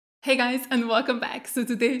Hey guys, and welcome back. So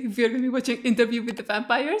today we're going to be watching Interview with the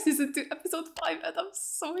Vampire, Season 2, Episode 5, and I'm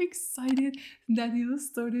so excited. Daniel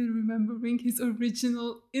started remembering his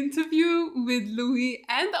original interview with Louis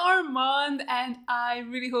and Armand, and I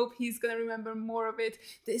really hope he's going to remember more of it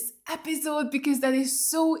this episode, because that is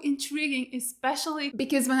so intriguing, especially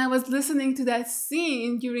because when I was listening to that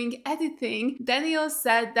scene during editing, Daniel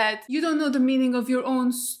said that you don't know the meaning of your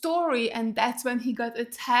own story, and that's when he got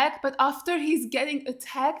attacked. But after he's getting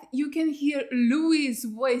attacked, you can hear Louis'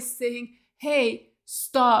 voice saying, "Hey,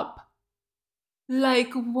 stop."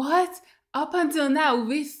 Like, what? Up until now,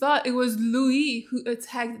 we thought it was Louis who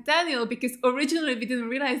attacked Daniel, because originally we didn't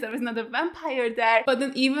realize there was another vampire there. But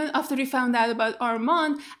then even after we found out about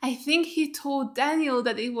Armand, I think he told Daniel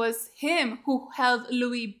that it was him who held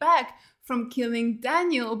Louis back from killing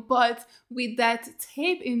Daniel. But with that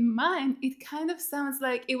tape in mind, it kind of sounds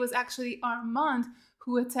like it was actually Armand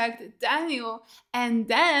who attacked Daniel. And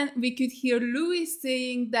then we could hear Louis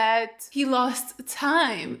saying that he lost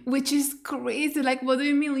time, which is crazy. Like, what do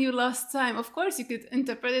you mean you lost time? Of course, you could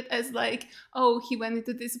interpret it as like, oh, he went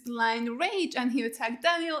into this blind rage and he attacked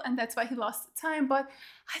Daniel and that's why he lost time. But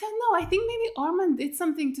I don't know. I think maybe Armand did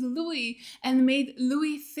something to Louis and made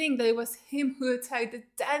Louis think that it was him who attacked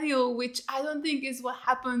Daniel, which I don't think is what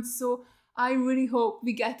happened. So I really hope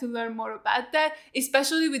we get to learn more about that,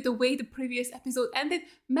 especially with the way the previous episode ended.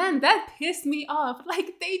 Man, that pissed me off.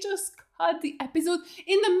 Like, they just cut the episode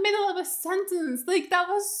in the middle of a sentence. Like, that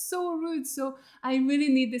was so rude. So I really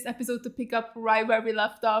need this episode to pick up right where we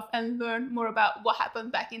left off and learn more about what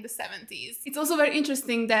happened back in the 70s. It's also very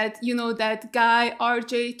interesting that, you know, that guy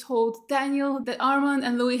RJ told Daniel that Armand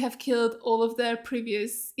and Louis have killed all of their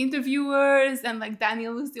previous interviewers, and like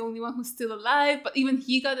Daniel is the only one who's still alive, but even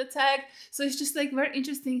he got attacked. So it's just like very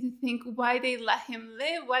interesting to think why they let him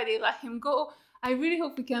live, why they let him go. I really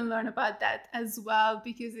hope we can learn about that as well,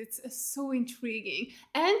 because it's so intriguing.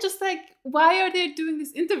 And just like, why are they doing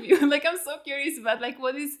this interview? Like, I'm so curious about like,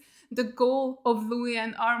 what is the goal of Louis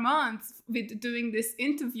and Armand with doing this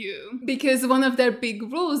interview? Because one of their big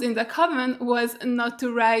rules in the coven was not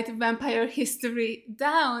to write vampire history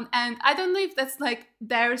down. And I don't know if that's like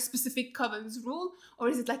their specific coven's rule, or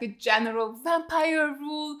is it like a general vampire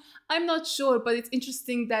rule? I'm not sure, but it's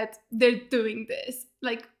interesting that they're doing this.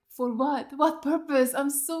 Like, for what? What purpose? I'm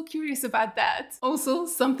so curious about that. Also,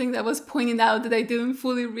 something that was pointed out that I didn't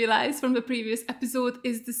fully realize from the previous episode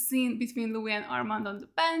is the scene between Louis and Armand on the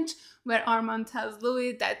bench, where Armand tells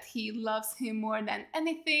Louis that he loves him more than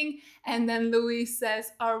anything, and then Louis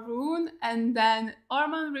says Arun, and then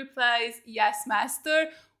Armand replies, "Yes, master,"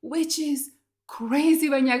 which is crazy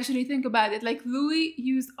when you actually think about it. Like, Louis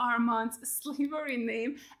used Armand's slavery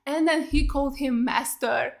name, and then he called him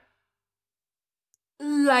master.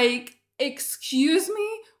 Like, excuse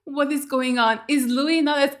me? What is going on? Is Louis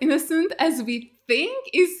not as innocent as we think?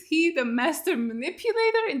 Is he the master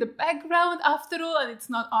manipulator in the background after all, and it's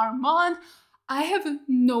not Armand? I have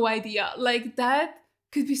no idea. Like, that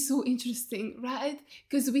could be so interesting, right?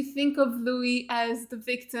 Because we think of Louis as the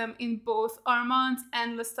victim in both Armand's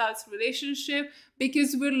and Lestat's relationship,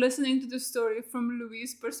 because we're listening to the story from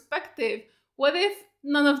Louis' perspective. What if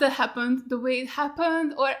none of that happened the way it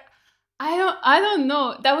happened? Or I don't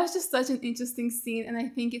know. That was just such an interesting scene, and I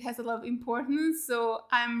think it has a lot of importance, so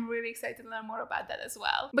I'm really excited to learn more about that as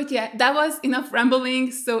well. But yeah, that was enough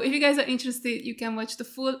rambling. So if you guys are interested, you can watch the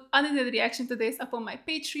full unedited reaction to this up on my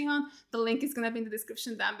Patreon. The link is gonna be in the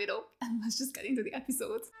description down below. And let's just get into the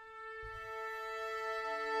episode.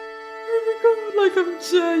 Oh my god, like, I'm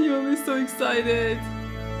genuinely so excited.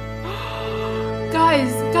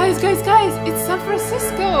 Guys, it's San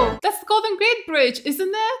Francisco. That's the Golden Gate Bridge,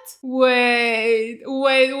 isn't it? Wait.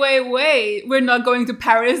 We're not going to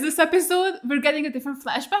Paris this episode? We're getting a different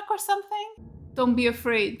flashback or something? Don't be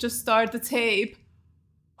afraid, just start the tape.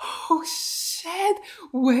 Oh shit,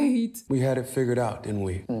 wait. We had it figured out, didn't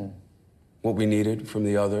we? What we needed from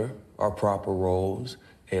the other, our proper roles,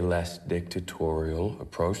 a less dictatorial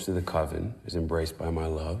approach to the coven is embraced by my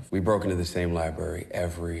love. We broke into the same library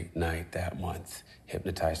every night that month,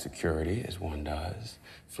 hypnotized security as one does,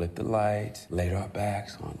 flipped the lights, laid our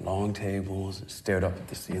backs on long tables, and stared up at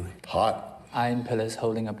the ceiling. Hot. Iron pillars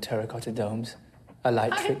holding up terracotta domes. A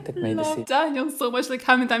light trick that made the love sea. Daniel so much. Like,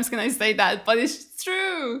 how many times can I say that? But it's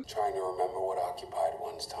true. Trying to remember what occupied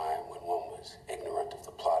one's time when one was ignorant of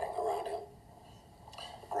the plotting around him.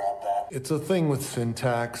 Grab that. It's a thing with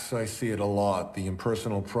syntax. I see it a lot. The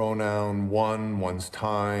impersonal pronoun, one, one's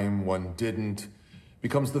time, one didn't,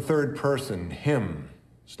 becomes the third person, him.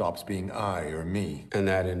 Stops being I or me. And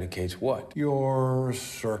that indicates what? You're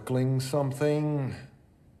circling something.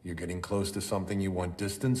 You're getting close to something you want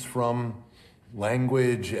distance from.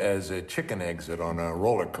 Language as a chicken exit on a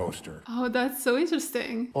roller coaster. Oh, that's so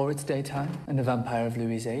interesting. Or it's daytime, and the vampire of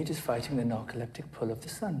Louis's age is fighting the narcoleptic pull of the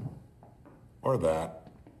sun. Or that.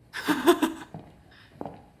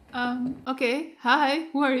 Okay. Hi,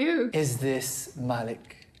 who are you? Is this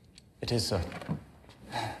Malik? It is, sir.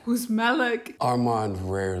 Who's Malik? Armand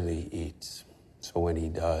rarely eats, so when he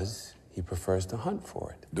does, he prefers to hunt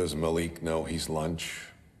for it. Does Malik know he's lunch?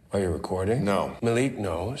 Are you recording? No. Malik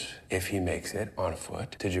knows if he makes it on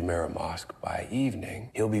foot to Jumeirah Mosque by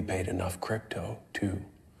evening, he'll be paid enough crypto to,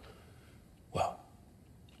 well,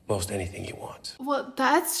 most anything he wants. Well,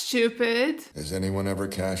 that's stupid. Has anyone ever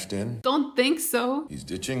cashed in? Don't think so. He's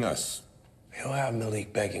ditching us. He'll have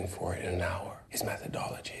Malik begging for it in an hour. His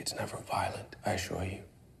methodology, it's never violent, I assure you.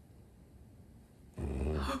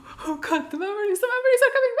 Oh God, the memories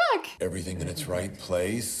are coming back. Everything in its right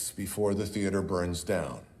place before the theater burns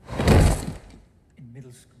down. In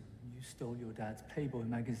middle school, you stole your dad's Playboy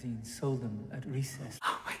magazine, sold them at recess.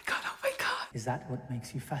 Oh my God. Is that what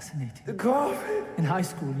makes you fascinating? The coffin! In high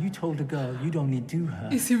school, you told a girl you'd only do her.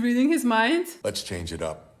 Is he reading his mind? Let's change it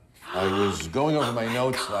up. I was going over my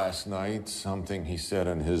notes last night. Something he said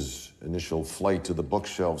on his initial flight to the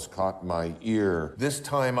bookshelves caught my ear. This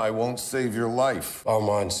time I won't save your life.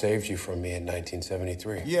 Armand saved you from me in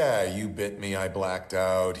 1973. Yeah, you bit me, I blacked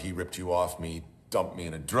out. He ripped you off me, dumped me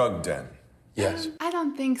in a drug den. Yes. I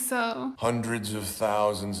don't think so. Hundreds of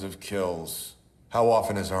thousands of kills. How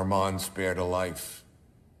often has Armand spared a life?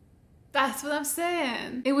 That's what I'm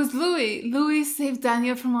saying. It was Louis. Louis saved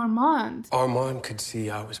Daniel from Armand. Armand could see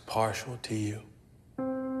I was partial to you.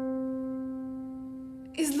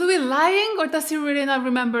 Is Louis lying, or does he really not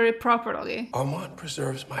remember it properly? Armand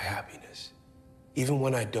preserves my happiness, even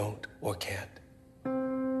when I don't or can't.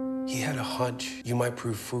 He had a hunch you might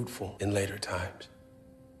prove fruitful in later times.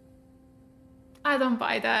 I don't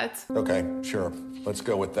buy that. Okay, sure. Let's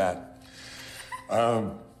go with that.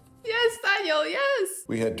 Yes, Daniel, yes.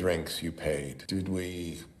 We had drinks, you paid. Did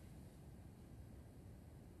we?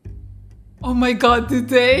 Oh my God, did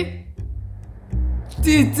they?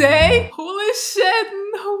 Did they? Holy shit,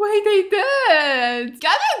 no way they did.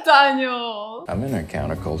 Get it, Daniel. I'm in our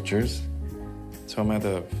countercultures. So am I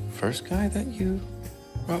the first guy that you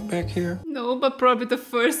brought back here? No, but probably the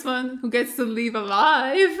first one who gets to leave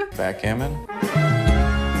alive. Backgammon?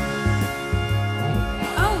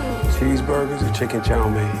 Cheeseburgers or chicken chow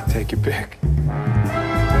mein, take your pick.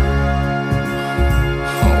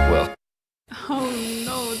 Oh, well. Oh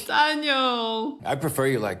no, Daniel. I prefer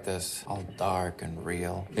you like this, all dark and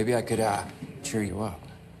real. Maybe I could, cheer you up.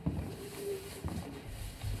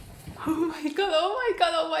 Oh my God, oh my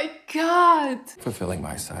God, oh my God. Fulfilling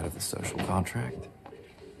my side of the social contract.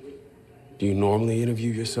 Do you normally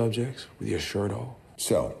interview your subjects with your shirt off?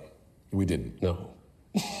 So, we didn't. No.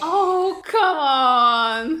 Oh, come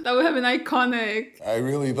on. That would have been iconic. I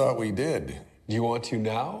really thought we did. Do you want to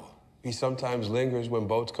now? He sometimes lingers when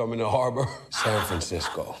boats come into harbor. San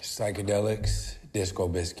Francisco. Psychedelics, disco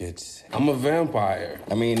biscuits. I'm a vampire.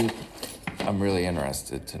 I mean, I'm really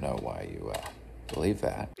interested to know why you, believe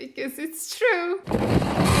that. Because it's true.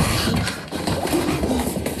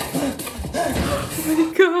 Oh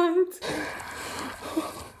my God.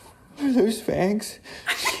 Are those fangs?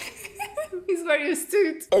 He's very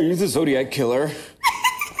astute. Are you the Zodiac Killer?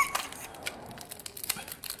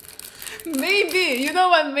 Maybe. You know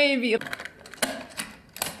what? Maybe.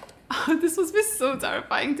 Oh, this must be so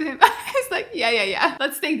terrifying to him. He's like, yeah.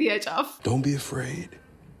 Let's take the edge off. Don't be afraid.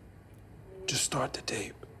 Just start the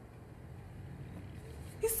tape.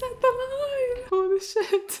 He said the line. Holy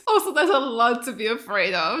shit. Also, there's a lot to be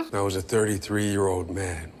afraid of. I was a 33-year-old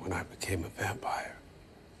man when I became a vampire.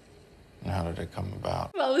 And how did it come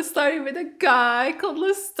about? Well, it started with a guy called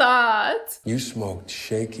Lestat. You smoked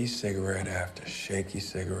shaky cigarette after shaky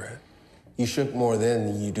cigarette. You shook more then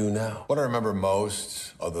than you do now. What I remember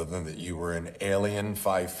most, other than that you were an alien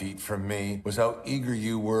 5 feet from me, was how eager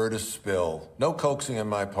you were to spill. No coaxing on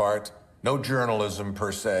my part. No journalism,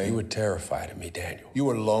 per se. You were terrified of me, Daniel. You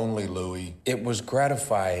were lonely, Louis. It was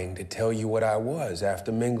gratifying to tell you what I was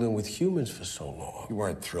after mingling with humans for so long. You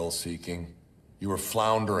weren't thrill-seeking. You were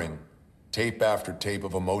floundering. Tape after tape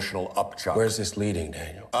of emotional upchuck. Where's this leading,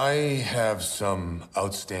 Daniel? I have some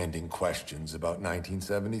outstanding questions about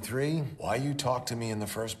 1973. Why you talked to me in the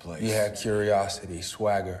first place? You had curiosity,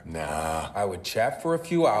 swagger. Nah. I would chat for a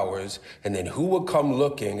few hours, and then who would come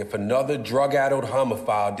looking if another drug-addled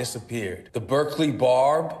homophile disappeared? The Berkeley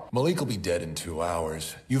Barb? Malik will be dead in 2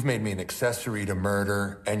 hours. You've made me an accessory to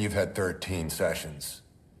murder, and you've had 13 sessions.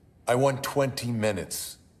 I want 20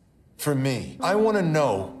 minutes. For me. I want to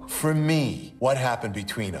know, for me, what happened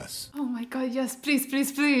between us. Oh my my god, yes, please,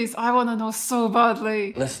 please, please. I want to know so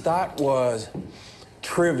badly. Lestat was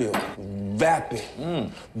trivial, vapid,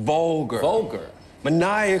 vulgar,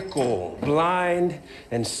 maniacal, blind,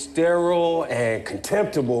 and sterile, and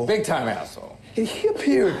contemptible. Big time asshole. He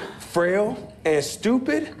appeared frail and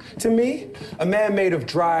stupid to me. A man made of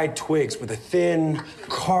dried twigs with a thin,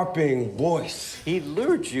 carping voice. He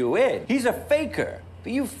lured you in. He's a faker.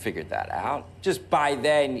 But you figured that out. Just by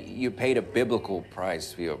then, you paid a biblical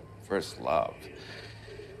price for your first love.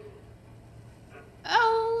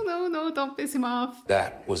 Oh, no, don't piss him off.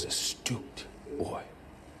 That was astute, boy.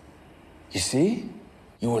 You see?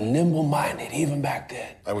 You were nimble-minded even back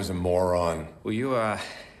then. I was a moron. Will you,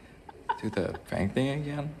 do the fang thing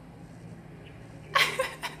again?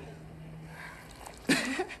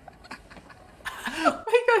 Oh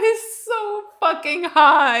my god, he's so fucking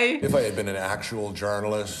high. If I had been an actual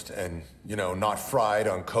journalist and, you know, not fried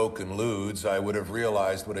on coke and lewds, I would have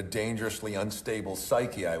realized what a dangerously unstable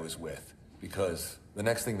psyche I was with. Because the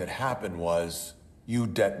next thing that happened was you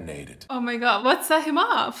detonated. Oh my god, what set him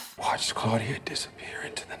off? Watched Claudia disappear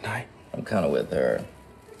into the night. I'm kind of with her.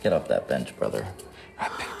 Get off that bench, brother. I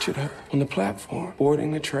pictured her on the platform,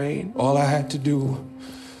 boarding the train. All I had to do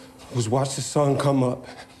was watch the sun come up,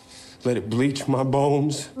 let it bleach my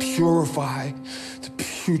bones, purify the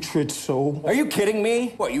putrid soul. Are you kidding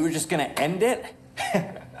me? What, you were just gonna end it?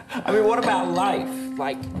 I mean, what about life?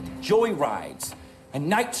 Like joyrides, and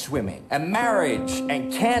night swimming, and marriage,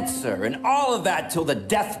 and cancer, and all of that till the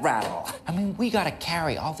death rattle. I mean, we gotta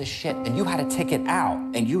carry all this shit, and you had to take it out,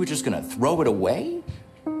 and you were just gonna throw it away?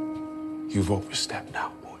 You've overstepped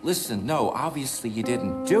now, boy. Listen, no, obviously you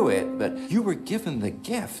didn't do it, but you were given the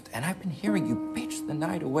gift, and I've been hearing you bitch the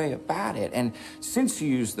night away about it. And since you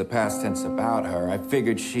used the past tense about her, I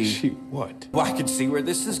figured She what? Well, I could see where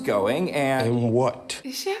this is going, and... And what?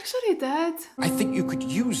 Is she actually dead? I think you could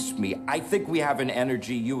use me. I think we have an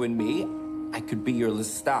energy, you and me. I could be your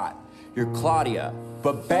Lestat, your Claudia,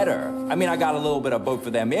 but better. I mean, I got a little bit of both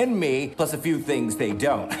of them in me, plus a few things they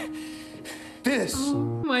don't. This,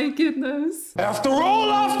 Oh my goodness. after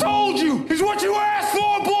all I've told you, is what you asked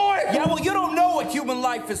for, boy! Yeah, well, you don't know what human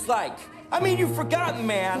life is like. I mean, you've forgotten,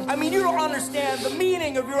 man. I mean, you don't understand the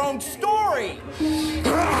meaning of your own story.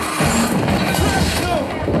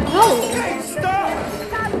 Oh, Hey, stop!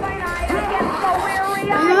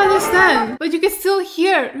 I don't understand. But you can still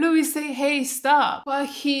hear Louis say, hey, stop. While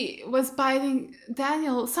he was biting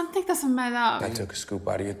Daniel. Something doesn't match up. I took a scoop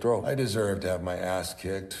out of your throat. I deserve to have my ass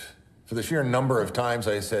kicked. For the sheer number of times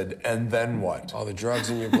I said, and then what? All the drugs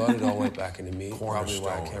in your blood, it all went back into me. Probably why I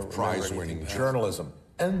Cornerstone can't of remember prize-winning anything else. journalism.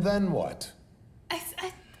 And then what? I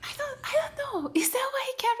don't know. Is that why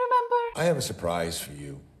he can't remember? I have a surprise for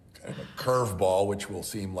you. Kind of a curveball, which will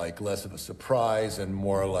seem like less of a surprise and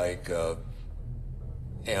more like a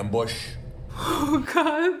ambush. Oh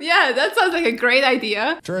god. Yeah, that sounds like a great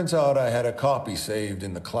idea. Turns out I had a copy saved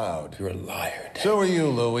in the cloud. You're a liar, Dad. So are you,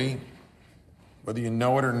 Louis. Whether you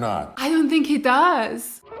know it or not. I don't think he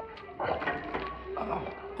does.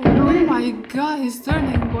 Oh my god, he's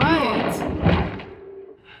turning white.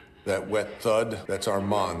 That wet thud, that's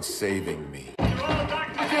Armand saving me.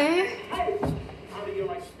 Okay.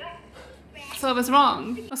 So I was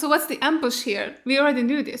wrong. So what's the ambush here? We already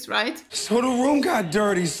knew this, right? So the room got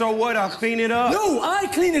dirty, so what? I'll clean it up. No, I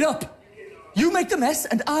clean it up. You make the mess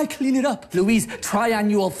and I clean it up. Louise,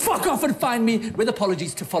 triannual, fuck off and find me with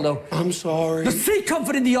apologies to follow. I'm sorry. Seek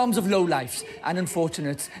comfort in the arms of lowlifes and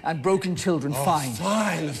unfortunates and broken children, fine.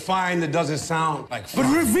 Fine, that doesn't sound like fine.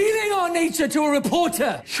 But revealing our nature to a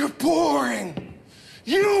reporter. You're boring.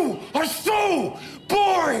 You are so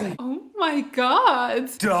boring. Oh my god.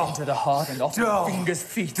 Dull. To the heart and off Dull. the fingers,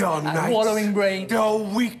 feet, Dull and nights. wallowing brain. Dull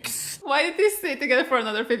weeks. Why did they stay together for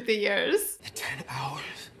another 50 years? The 10 hours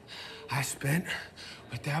I spent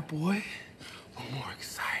with that boy were more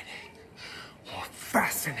exciting, more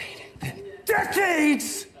fascinating than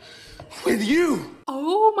decades with you.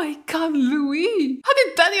 Oh my god, Louis. How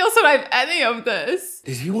did Daniel survive any of this?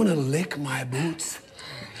 Does he want to lick my boots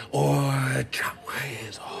or chop my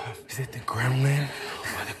hands off? Is it the gremlin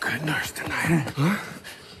or the good nurse tonight? Huh?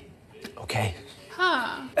 Okay.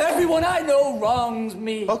 Huh. Everyone I know wrongs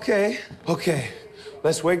me. Okay.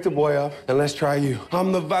 Let's wake the boy up and let's try you.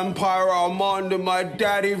 I'm the vampire Armand and my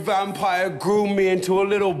daddy vampire groomed me into a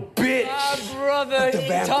little bitch. My brother, But the he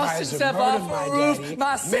tossed vampires himself have off murdered a my roof. daddy.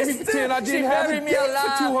 My Maybe sister, pretend I she didn't have a buried me dick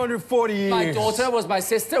alive. for 240 years. My daughter was my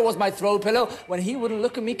sister, was my throw pillow when he wouldn't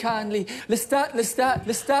look at me kindly. Lestat. My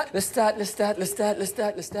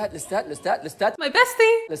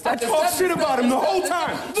bestie. Lestat. I talked shit about him the whole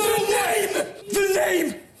time. The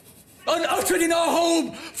name unuttered in our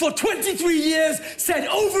home for 23 years, said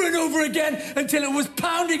over and over again until it was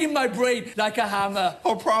pounding in my brain like a hammer.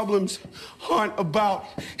 Our problems aren't about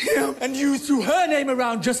him. And you threw her name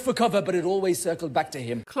around just for cover, but it always circled back to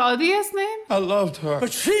him. Claudia's name? I loved her.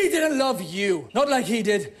 But she didn't love you. Not like he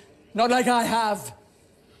did. Not like I have.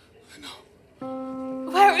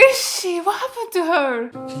 Where is she? What happened to her?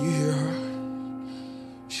 Do you hear her?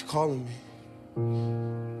 She's calling me.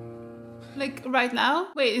 Like, right now?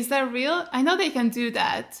 Wait, is that real? I know they can do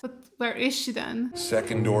that, but where is she then?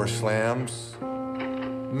 Second door slams.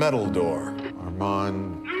 Metal door.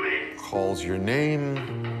 Armand calls your name.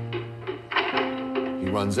 He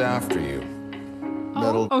runs after you.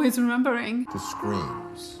 Metal Oh, he's remembering. to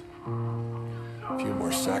screams. A few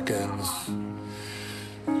more seconds.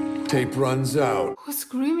 Tape runs out. Who's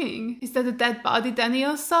screaming? Is that the dead body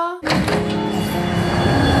Daniel saw?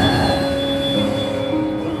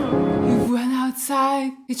 He went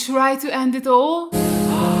outside. He tried to end it all. Oh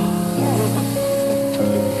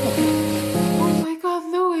my god,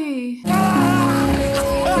 Louis.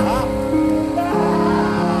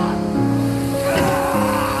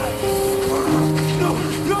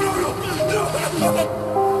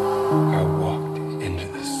 I walked into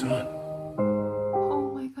the sun.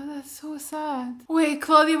 Oh my god, that's so sad. Wait,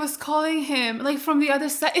 Claudia was calling him, like from the other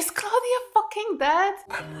side. Is Claudia fucking dead?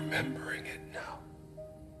 I'm remembering it now.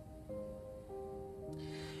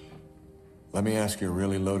 Let me ask you a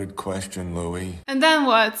really loaded question, Louis. And then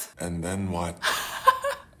what? And then what?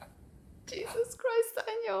 Jesus Christ,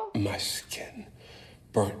 Daniel. My skin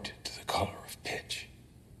burnt to the color of pitch.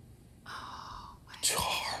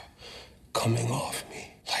 Tar coming off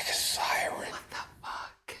me like a siren. What the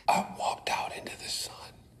fuck? I walked out into the sun.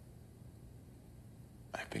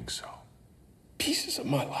 I think so. Pieces of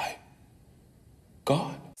my life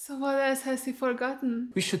gone. So what else has he forgotten?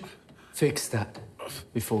 We should fix that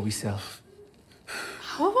before we sell.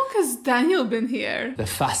 How long has Daniel been here? The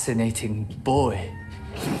fascinating boy.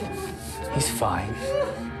 He's fine.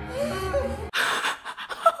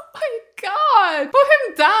 Oh my god! Put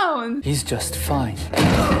him down! He's just fine.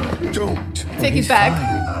 Don't. Take He's it back.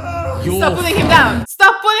 fine. You're Stop putting him down!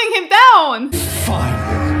 Stop putting him down! fine.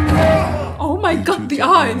 Oh my god, two the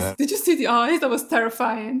tell me eyes! that. Did you see the eyes? That was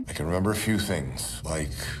terrifying. I can remember a few things, like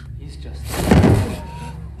He's just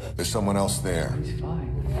there's someone else there. fine.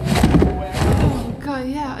 Oh god,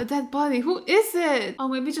 yeah, a dead body. Who is it? Oh,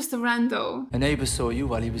 maybe just a rando. A neighbor saw you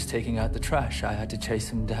while he was taking out the trash. I had to chase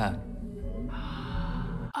him down.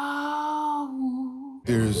 Oh.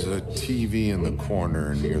 There's a TV in the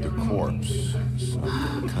corner near the corpse.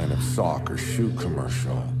 Some kind of sock or shoe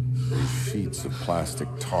commercial. These sheets of plastic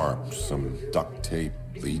tarp, some duct tape,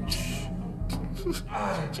 bleach.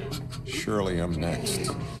 Surely I'm next.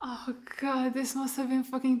 Oh god, this must have been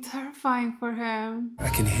fucking terrifying for him. I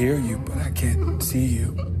can hear you, but I can't see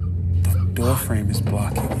you. The door frame is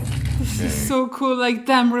blocking it. This is so cool, like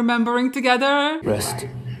them remembering together. Rest.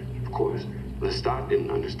 Of course, Lestat didn't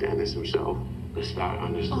understand this himself. Lestat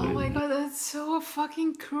understood. Oh my god, that's so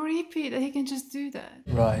fucking creepy that he can just do that.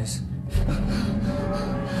 Rise.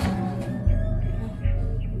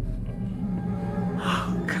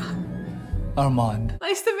 Oh god. Armand.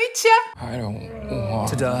 Nice to meet ya. I don't want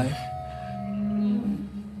To die.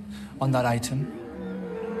 On that item.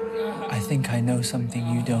 I think I know something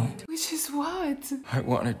you don't. Which is what? I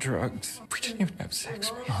wanted drugs. We didn't even have sex.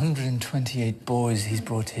 128 boys he's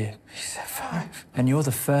brought here. He said 5. And you're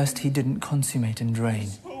the first he didn't consummate and drain.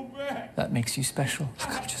 That makes you special. Look,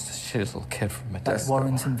 I'm just a shitty little kid from a That's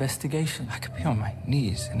Warren's investigation. I could be on my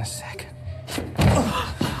knees in a second.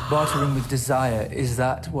 Bartering with desire, is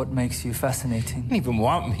that what makes you fascinating? Didn't even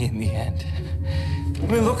want me in the end. I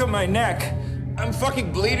mean, look at my neck. I'm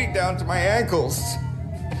fucking bleeding down to my ankles.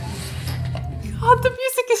 God, the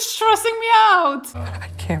music is stressing me out. I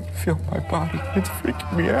can't feel my body. It's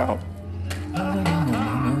freaking me out.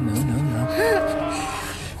 No.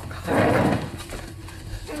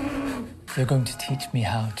 You're going to teach me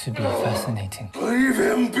how to be fascinating. Leave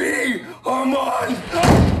him be, Armand!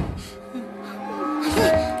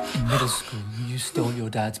 In middle school, you stole your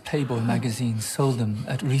dad's Playboy magazines, sold them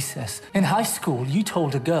at recess. In high school, you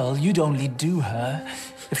told a girl you'd only do her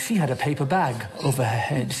if she had a paper bag over her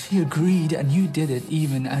head. She agreed, and you did it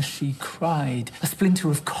even as she cried. A splinter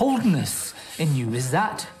of coldness in you. Is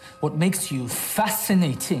that what makes you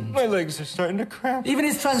fascinating? My legs are starting to cramp. Even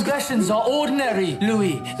his transgressions are ordinary,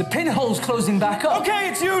 Louis. The pinhole's closing back up. Okay,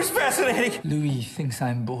 it's you who's fascinating. Louis thinks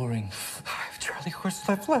I'm boring. I have Charlie horse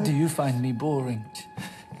left leg. Do you find me boring?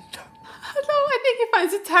 No, I think he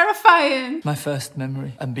finds it terrifying. My first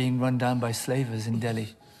memory, I'm being run down by slavers in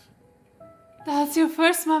Delhi. That's your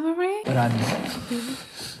first memory? But I'm not.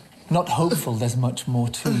 Not hopeful there's much more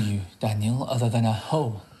to you, Daniel, other than a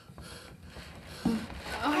hole.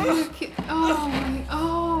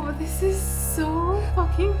 Oh, this is so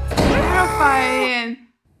fucking terrifying.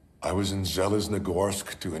 I was in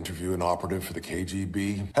Zhelezhnegorsk to interview an operative for the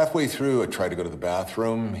KGB. Halfway through, I tried to go to the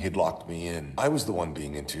bathroom. He'd locked me in. I was the one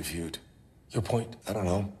being interviewed. Your point? I don't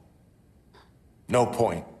know. No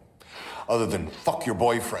point. Other than fuck your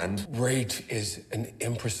boyfriend. Rage is an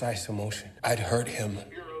imprecise emotion. I'd hurt him,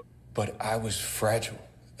 but I was fragile.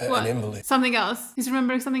 What? An invalid. Something else. He's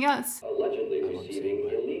remembering something else. Allegedly receiving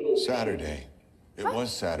illegal... Saturday. It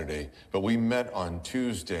was Saturday, but we met on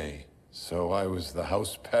Tuesday. So I was the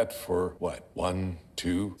house pet for, what, 1,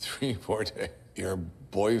 2, 3, 4 days? Your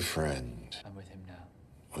boyfriend... I'm with him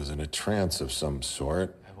now. ...was in a trance of some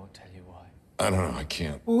sort. I won't tell you why. I don't know, I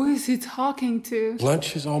can't. Who is he talking to?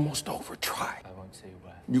 Lunch is almost over. Try. I won't say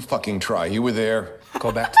where. You fucking try. You were there.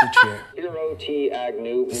 Go back to the chair. Hero T.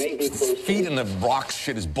 Agnew may be close Feet in the rocks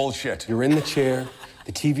shit is bullshit. You're in the chair.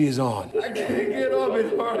 The TV is on. I can't get up,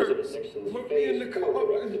 it hurts. Put me in the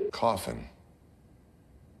coffin. Coffin.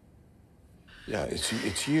 Yeah,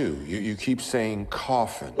 it's you. You keep saying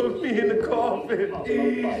coffin. Put me in the coffin.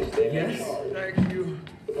 Yes, thank you.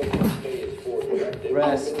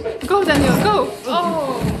 Rest. Go, Daniel, go!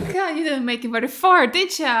 Oh, God, you didn't make it very far,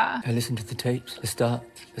 did ya? I listened to the tapes. The start.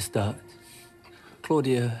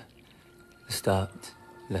 Claudia. The start.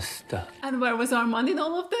 Lestat. And where was Armand in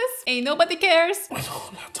all of this? Ain't nobody cares. All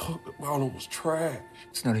I talked about him was trash.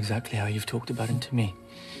 It's not exactly how you've talked about him to me.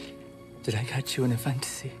 Did I catch you in a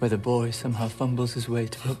fantasy where the boy somehow fumbles his way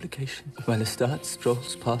to publication, while Lestat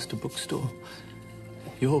strolls past a bookstore?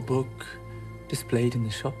 Your book displayed in the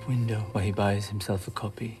shop window, where he buys himself a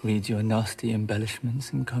copy, reads your nasty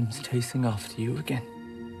embellishments, and comes chasing after you again.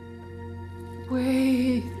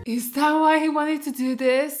 Wait, is that why he wanted to do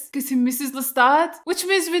this? Because he misses Lestat? Which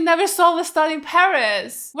means we never saw Lestat in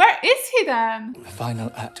Paris. Where is he then? A final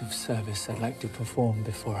act of service I'd like to perform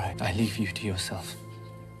before I leave you to yourself.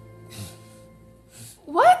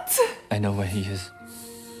 What? I know where he is.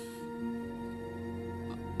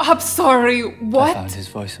 I'm sorry, what? I found his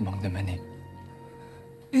voice among the many.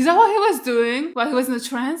 Is that what he was doing while he was in a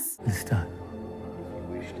trance? Lestat.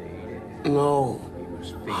 No.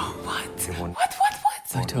 What?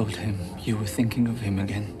 I told him you were thinking of him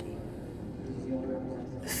again.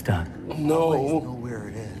 Lestat. No. Where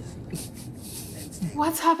it is.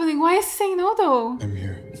 What's happening? Why is he saying no though? I'm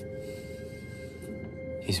here.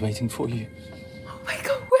 He's waiting for you. Oh my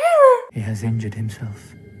God, where? He has injured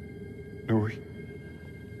himself. Louis.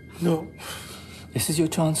 No. This is your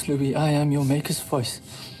chance, Louis. I am your maker's voice.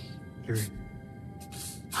 Louis.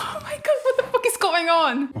 Oh my God, what the fuck is going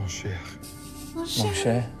on? Mon cher. Oh, Mon shit.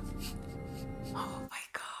 cher. Oh my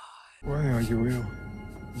God. Why are you ill?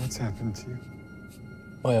 What's happened to you?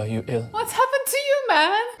 Why are you ill? What's happened to you,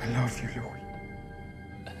 man? I love you, Louis.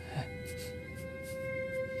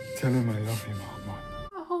 Tell him I love him, Armand.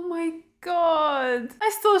 Oh my God. I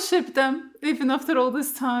still ship them, even after all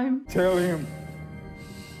this time. Tell him.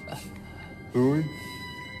 Louis?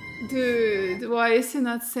 Dude, why is he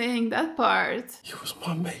not saying that part? He was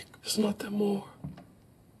my mate. There's nothing more.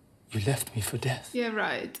 You left me for death. Yeah,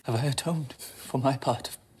 right. Have I atoned for my part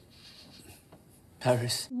of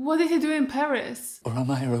Paris? What did he do in Paris? Or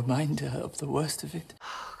am I a reminder of the worst of it?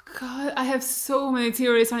 God, I have so many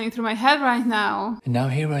theories running through my head right now. And now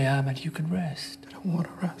here I am, and you can rest. I don't want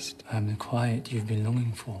to rest. I'm the quiet you've been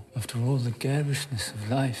longing for. After all the garishness of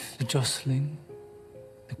life, the jostling,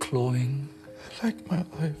 the clawing, I like my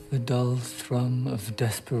life. the dull thrum of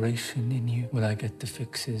desperation in you. Will I get the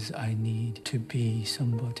fixes I need to be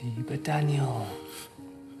somebody? But Daniel,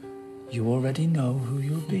 you already know who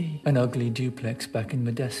you'll be. An ugly duplex back in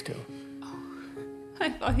Modesto. I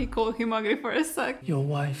thought he called him ugly for a sec. Your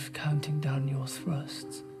wife counting down your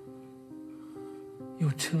thrusts.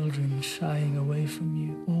 Your children shying away from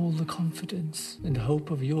you. All the confidence and hope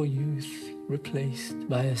of your youth replaced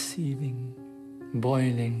by a seething,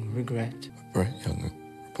 boiling regret. A bright young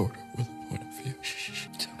reporter with a point of view. Shh,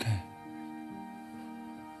 it's okay.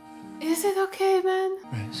 Is it okay, man?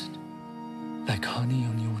 Rest. Like honey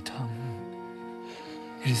on your tongue.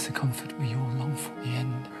 It is the comfort we all long for. The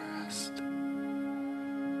end. Rest.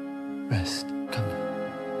 Rest. Come.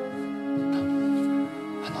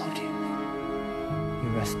 I'll hold you. You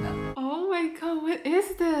rest now. Oh my God, what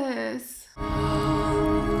is this? Oh,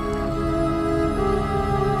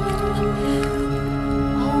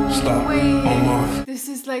 Stop. wait. Armand. This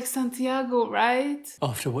is like Santiago, right?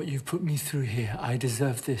 After what you've put me through here, I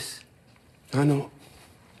deserve this. I know.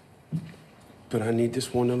 But I need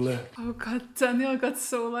this one to live. Oh God, Daniel got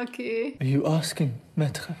so lucky. Are you asking,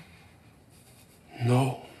 maître?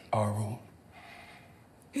 No. our room.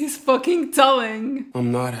 He's fucking telling.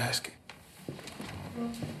 I'm not asking.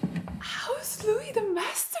 How is Louis the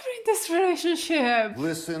master in this relationship?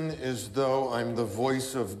 Listen as though I'm the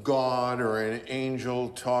voice of God or an angel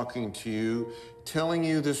talking to you, telling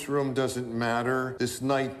you this room doesn't matter, this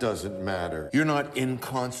night doesn't matter. You're not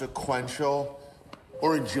inconsequential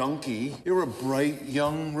or a junkie. You're a bright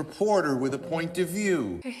young reporter with a point of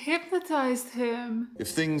view. I hypnotized him. If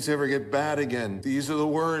things ever get bad again, these are the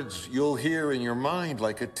words you'll hear in your mind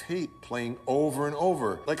like a tape playing over and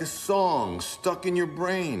over, like a song stuck in your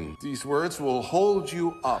brain. These words will hold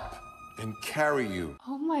you up and carry you.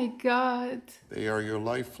 Oh my god. They are your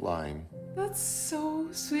lifeline. That's so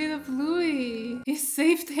sweet of Louis. He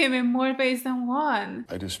saved him in more ways than one.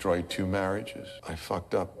 I destroyed 2 marriages. I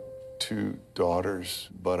fucked up 2 daughters,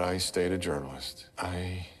 but I stayed a journalist.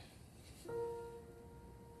 I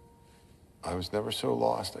was never so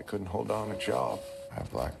lost I couldn't hold down a job. I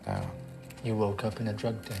blacked out. You woke up in a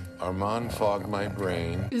drug den. Armand fogged my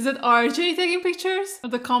brain. Is that RJ taking pictures of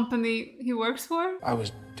the company he works for? I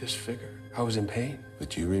was disfigured. I was in pain.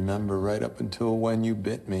 But you remember right up until when you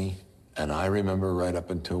bit me. And I remember right up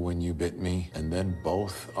until when you bit me. And then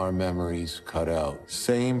both our memories cut out.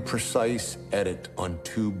 Same precise edit on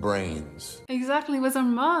 2 brains. Exactly, it was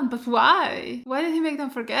Armand, but why? Why did he make them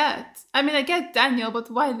forget? I mean, I get Daniel, but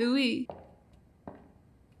why Louis?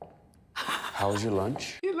 How was your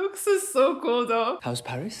lunch? He looks so cool though. How's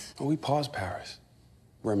Paris? Oh, we paused Paris.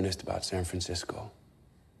 Reminisced about San Francisco.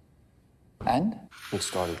 And? It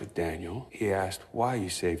started with Daniel. He asked why you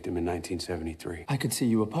saved him in 1973. I could see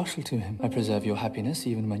you were partial to him. I preserve your happiness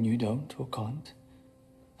even when you don't or can't.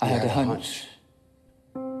 I had a hunch.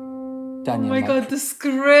 Daniel. Oh my god, the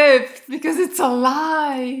script! Because it's a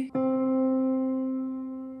lie!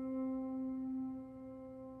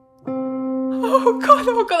 Oh god,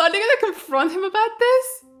 are they gonna confront him about this?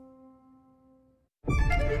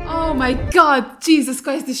 Oh my god, Jesus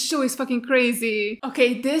Christ, this show is fucking crazy.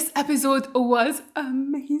 Okay, this episode was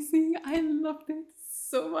amazing. I loved it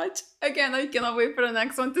so much. Again, I cannot wait for the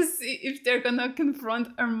next one to see if they're gonna confront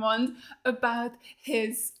Armand about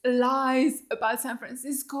his lies about San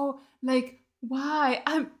Francisco. Like, why?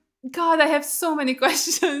 God, I have so many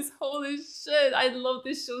questions. Holy shit, I love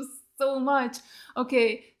this show so much.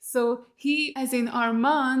 Okay, so he, as in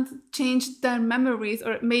Armand, changed their memories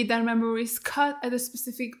or made their memories cut at a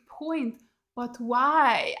specific point. But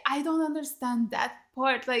why? I don't understand that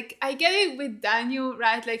part. Like, I get it with Daniel,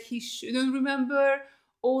 right? Like, he shouldn't remember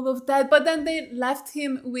all of that. But then they left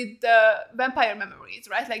him with the vampire memories,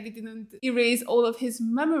 right? Like, they didn't erase all of his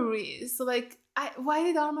memories. So, like, why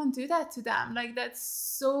did Armand do that to them? Like, that's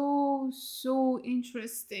so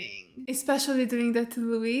interesting. Especially doing that to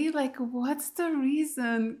Louis. Like, what's the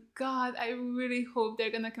reason? God, I really hope they're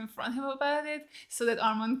gonna confront him about it so that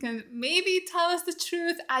Armand can maybe tell us the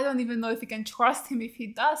truth. I don't even know if we can trust him if he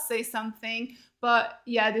does say something. But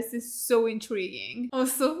yeah, this is so intriguing.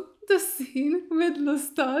 Also, the scene with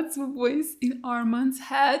Lestat's voice in Armand's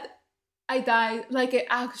head. I died. Like, I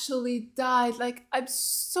actually died. Like, I'm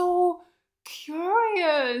so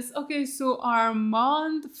curious. Okay, so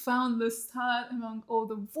Armand found Lestat among all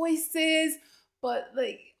the voices, but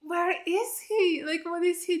like, where is he? Like, what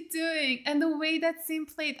is he doing? And the way that scene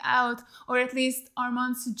played out, or at least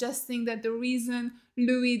Armand suggesting that the reason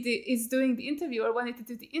Louis is doing the interview or wanted to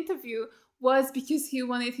do the interview was because he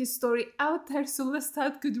wanted his story out there so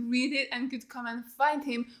Lestat could read it and could come and find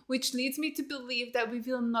him, which leads me to believe that we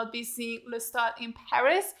will not be seeing Lestat in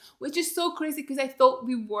Paris, which is so crazy because I thought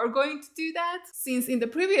we were going to do that. Since in the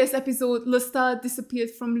previous episode, Lestat disappeared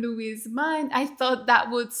from Louis' mind, I thought that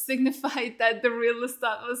would signify that the real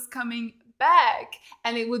Lestat was coming back,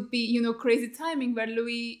 and it would be, you know, crazy timing where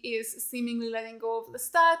Louis is seemingly letting go of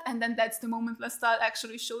Lestat, and then that's the moment Lestat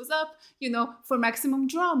actually shows up, you know, for maximum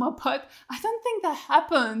drama. But I don't think that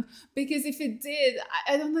happened, because if it did,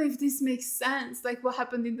 I don't know if this makes sense, like what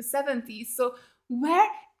happened in the 70s. So where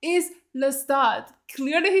is Lestat?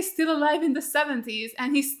 Clearly he's still alive in the 70s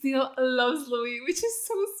and he still loves Louis, which is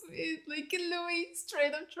so sweet. Like, Louis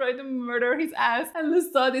straight up tried to murder his ass and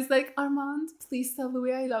Lestat is like, Armand, please tell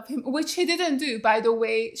Louis I love him, which he didn't do, by the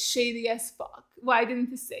way. Shady as fuck. Why didn't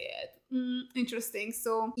he say it? Interesting.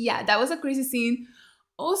 So yeah, that was a crazy scene.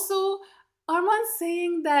 Also, Armand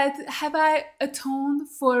saying that have I atoned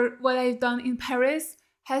for what I've done in Paris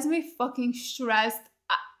has me fucking stressed.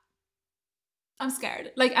 I'm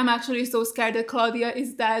scared. Like, I'm actually so scared that Claudia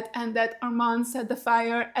is dead and that Armand set the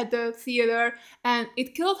fire at the theater and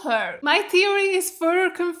it killed her. My theory is further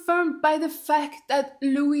confirmed by the fact that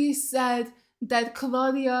Louis said that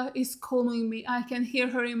Claudia is calling me. I can hear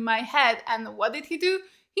her in my head. And what did he do?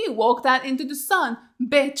 He walked out into the sun.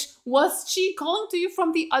 Bitch, was she calling to you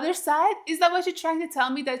from the other side? Is that what you're trying to tell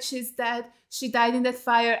me, that she's dead? She died in that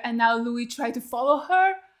fire and now Louis tried to follow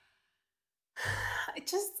her?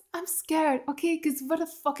 I'm scared, okay? Because what the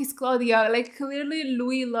fuck is Claudia? Like, clearly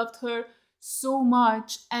Louis loved her so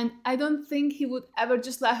much, and I don't think he would ever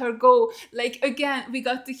just let her go. Like, again, we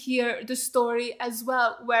got to hear the story as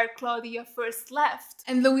well where Claudia first left,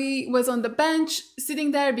 and Louis was on the bench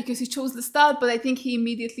sitting there because he chose Lestat, but I think he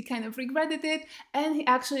immediately kind of regretted it, and he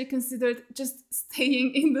actually considered just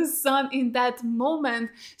staying in the sun in that moment.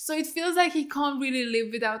 So it feels like he can't really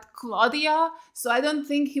live without Claudia, so I don't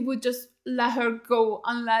think he would just let her go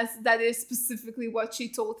unless that is specifically what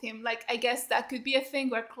she told him. Like, I guess that could be a thing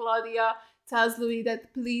where Claudia tells Louis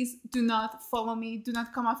that please do not follow me, do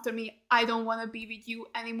not come after me, I don't want to be with you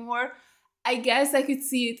anymore. I guess I could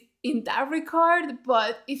see it in that regard,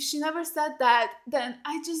 but if she never said that, then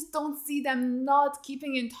I just don't see them not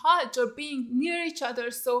keeping in touch or being near each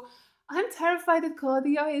other. So I'm terrified that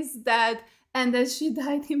Claudia is dead and that she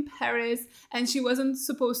died in Paris, and she wasn't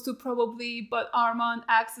supposed to probably, but Armand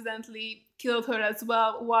accidentally killed her as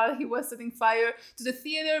well while he was setting fire to the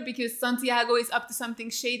theater, because Santiago is up to something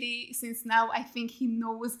shady, since now I think he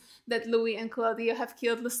knows that Louis and Claudia have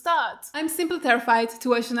killed Lestat. I'm simply terrified to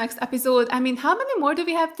watch the next episode. I mean, how many more do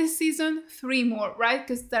we have this season? 3 more, right?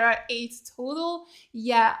 Because there are 8 total.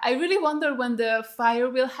 Yeah, I really wonder when the fire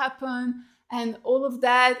will happen and all of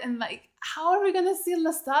that, and like, how are we gonna see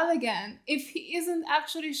Lestat again if he isn't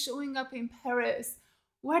actually showing up in Paris?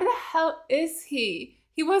 Where the hell is he?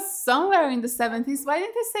 He was somewhere in the 70s. Why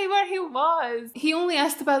didn't he say where he was? He only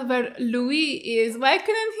asked about where Louis is. Why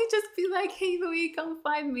couldn't he just be like, hey Louis, come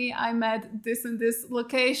find me, I'm at this and this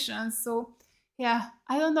location? So yeah,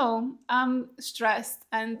 I don't know. I'm stressed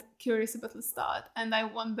and curious about Lestat, and I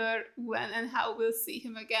wonder when and how we'll see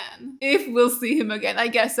him again. If we'll see him again. I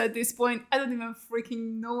guess at this point, I don't even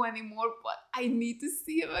freaking know anymore, but I need to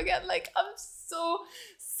see him again. Like, I'm so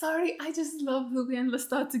sorry, I just love Louis and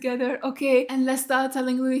Lestat together, okay? And Lestat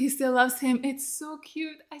telling Louis he still loves him, it's so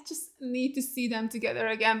cute. I just need to see them together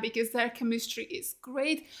again because their chemistry is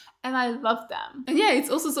great and I love them. And yeah, it's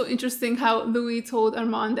also so interesting how Louis told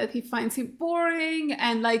Armand that he finds him boring,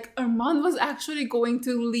 and like Armand was actually going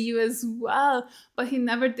to leave as well, but he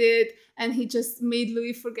never did, and he just made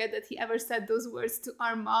Louis forget that he ever said those words to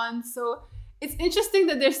Armand. So it's interesting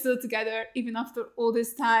that they're still together even after all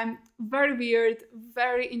this time. Very weird,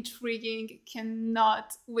 very intriguing.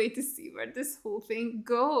 Cannot wait to see where this whole thing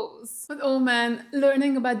goes. But oh man,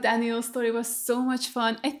 learning about Daniel's story was so much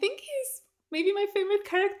fun. I think he's maybe my favorite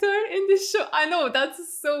character in this show. I know,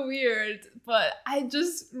 that's so weird, but I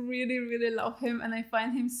just really, really love him and I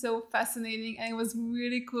find him so fascinating, and it was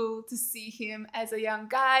really cool to see him as a young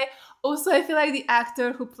guy. Also, I feel like the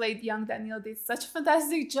actor who played young Daniel did such a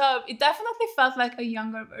fantastic job. It definitely felt like a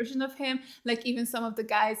younger version of him. Like, even some of the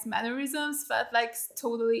guy's mannerisms felt like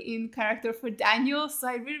totally in character for Daniel. So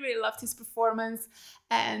I really, really loved his performance.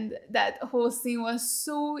 And that whole scene was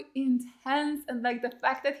so intense. And like the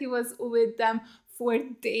fact that he was with them for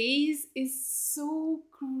days is so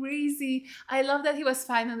crazy. I love that he was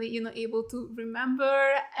finally, you know, able to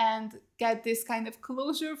remember and get this kind of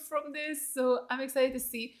closure from this. So I'm excited to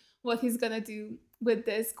see what he's gonna do with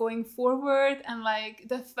this going forward. And like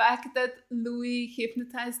the fact that Louis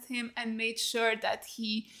hypnotized him and made sure that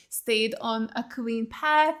he stayed on a clean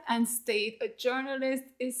path and stayed a journalist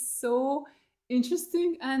is so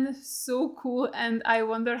interesting and so cool, and I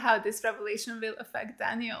wonder how this revelation will affect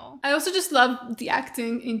Daniel. I also just love the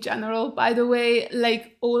acting in general, by the way.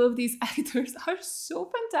 Like, all of these actors are so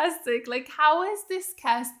fantastic. Like, how is this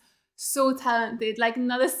cast so talented? Like,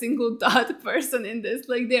 not a single dot person in this.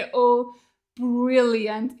 Like, they're all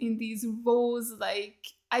brilliant in these roles. Like,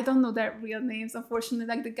 I don't know their real names, unfortunately.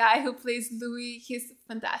 Like, the guy who plays Louis, he's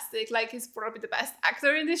fantastic. Like, he's probably the best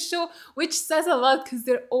actor in this show, which says a lot because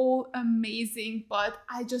they're all amazing. But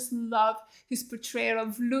I just love his portrayal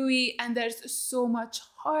of Louis, and there's so much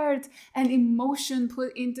heart and emotion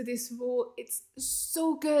put into this role. It's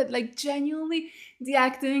so good. Like, genuinely, the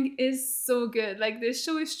acting is so good. Like, this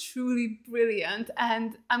show is truly brilliant,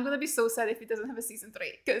 and I'm gonna be so sad if it doesn't have a season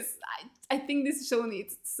 3, because I think this show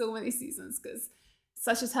needs so many seasons, because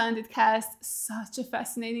such a talented cast, such a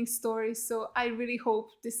fascinating story. So I really hope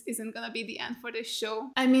this isn't gonna be the end for this show.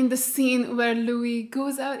 I mean, the scene where Louis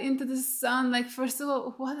goes out into the sun, like, first of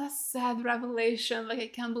all, what a sad revelation. Like, I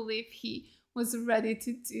can't believe he was ready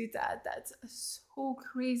to do that. That's so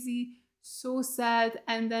crazy, so sad.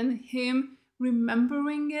 And then him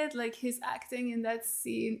remembering it, like his acting in that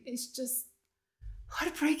scene is just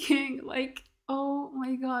heartbreaking. Like, oh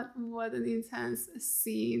my God, what an intense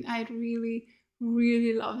scene. I really,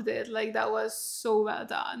 really loved it. Like, that was so well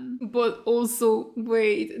done. But also,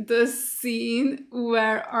 wait, the scene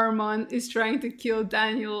where Armand is trying to kill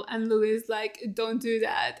Daniel and Louis is like, don't do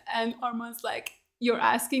that. And Armand's like, you're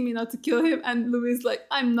asking me not to kill him? And Louis is like,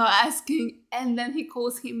 I'm not asking. And then he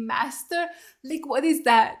calls him master. Like, what is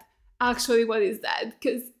that? Actually, what is that?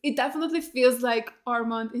 Because it definitely feels like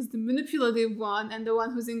Armand is the manipulative one and the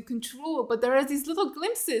one who's in control. But there are these little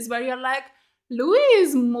glimpses where you're like, Louis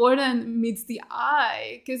is more than meets the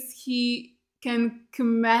eye, because he can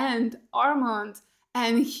command Armand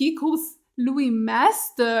and he calls Louis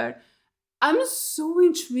master. I'm so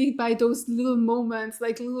intrigued by those little moments,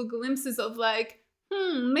 like little glimpses of like,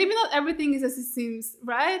 maybe not everything is as it seems,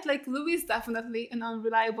 right? Like, Louis is definitely an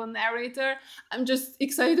unreliable narrator. I'm just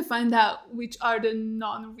excited to find out which are the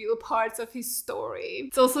non-real parts of his story.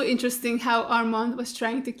 It's also interesting how Armand was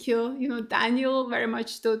trying to kill, you know, Daniel, very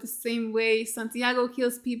much though the same way Santiago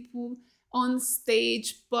kills people on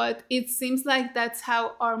stage, but it seems like that's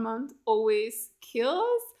how Armand always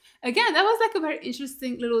kills. Again, that was like a very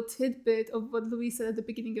interesting little tidbit of what Louis said at the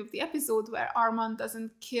beginning of the episode, where Armand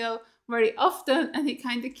doesn't kill very often and he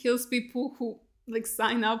kind of kills people who like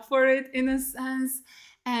sign up for it in a sense.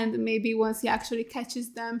 And maybe once he actually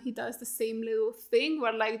catches them, he does the same little thing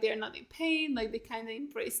where like they're not in pain, like they kind of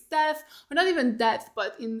embrace death, or not even death,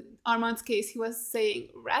 but in Armand's case, he was saying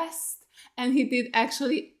rest. And he did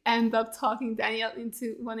actually end up talking Daniel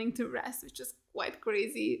into wanting to rest, which is quite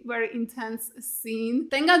crazy, very intense scene.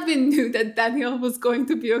 Thank God we knew that Daniel was going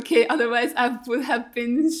to be okay, otherwise I would have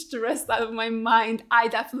been stressed out of my mind. I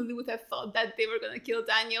definitely would have thought that they were gonna kill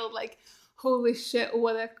Daniel. Like, holy shit,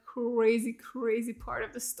 what a crazy, crazy part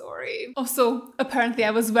of the story. Also, apparently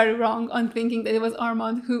I was very wrong on thinking that it was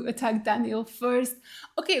Armand who attacked Daniel first.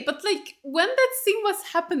 Okay, but like, when that scene was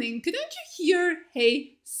happening, couldn't you hear,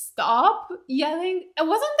 hey, stop yelling?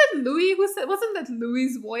 Wasn't that Louis who said, wasn't that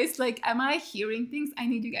Louis' voice? Like, am I hearing things? I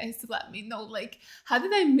need you guys to let me know. Like, how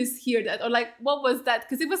did I mishear that? Or like, what was that?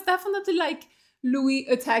 Because it was definitely like Louis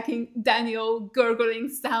attacking Daniel, gurgling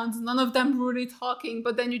sounds, none of them really talking,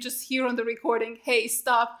 but then you just hear on the recording, hey,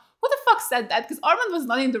 stop. Who the fuck said that? Because Armand was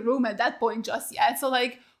not in the room at that point just yet. So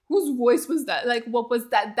like, whose voice was that? Like, what was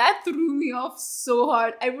that? That threw me off so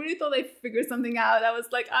hard. I really thought I figured something out. I was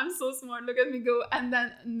like, I'm so smart, look at me go. And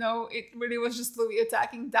then no, it really was just Louis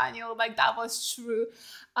attacking Daniel. Like, that was true.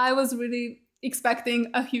 I was really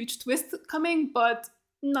expecting a huge twist coming, but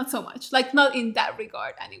not so much. Like, not in that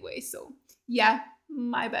regard anyway. So yeah,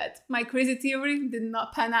 my bad. My crazy theory did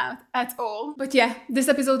not pan out at all. But yeah, this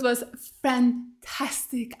episode was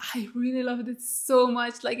fantastic. I really loved it so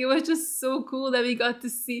much. Like, it was just so cool that we got to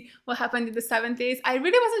see what happened in the 70s. I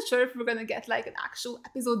really wasn't sure if we were gonna get like an actual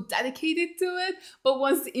episode dedicated to it, but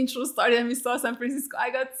once the intro started and we saw San Francisco, I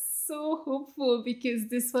got so hopeful because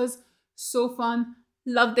this was so fun.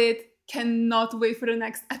 Loved it. Cannot wait for the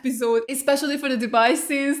next episode, especially for the Dubai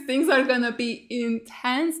scenes. Things are gonna be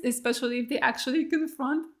intense, especially if they actually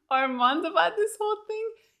confront Armand about this whole thing.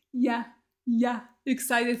 Yeah,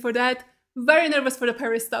 excited for that. Very nervous for the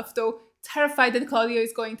Paris stuff though. Terrified that Claudia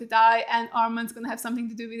is going to die and Armand's gonna have something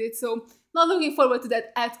to do with it, so not looking forward to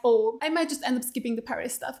that at all. I might just end up skipping the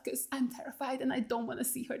Paris stuff because I'm terrified and I don't want to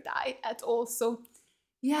see her die at all, so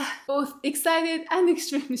yeah, both excited and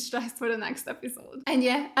extremely stressed for the next episode. And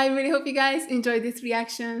yeah, I really hope you guys enjoyed this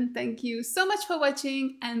reaction. Thank you so much for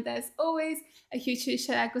watching. And as always, a huge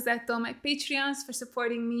shout out goes out to all my Patreons for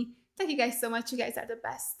supporting me. Thank you guys so much. You guys are the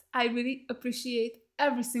best. I really appreciate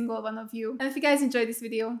every single one of you. And if you guys enjoyed this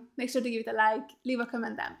video, make sure to give it a like, leave a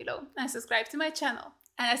comment down below, and subscribe to my channel.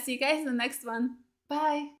 And I'll see you guys in the next one.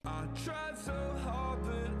 Bye. I tried so hard,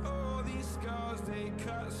 but all these scars, they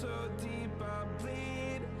cut so deep, I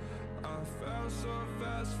bleed. I fell so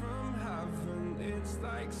fast from heaven, it's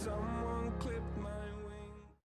like someone clipped me.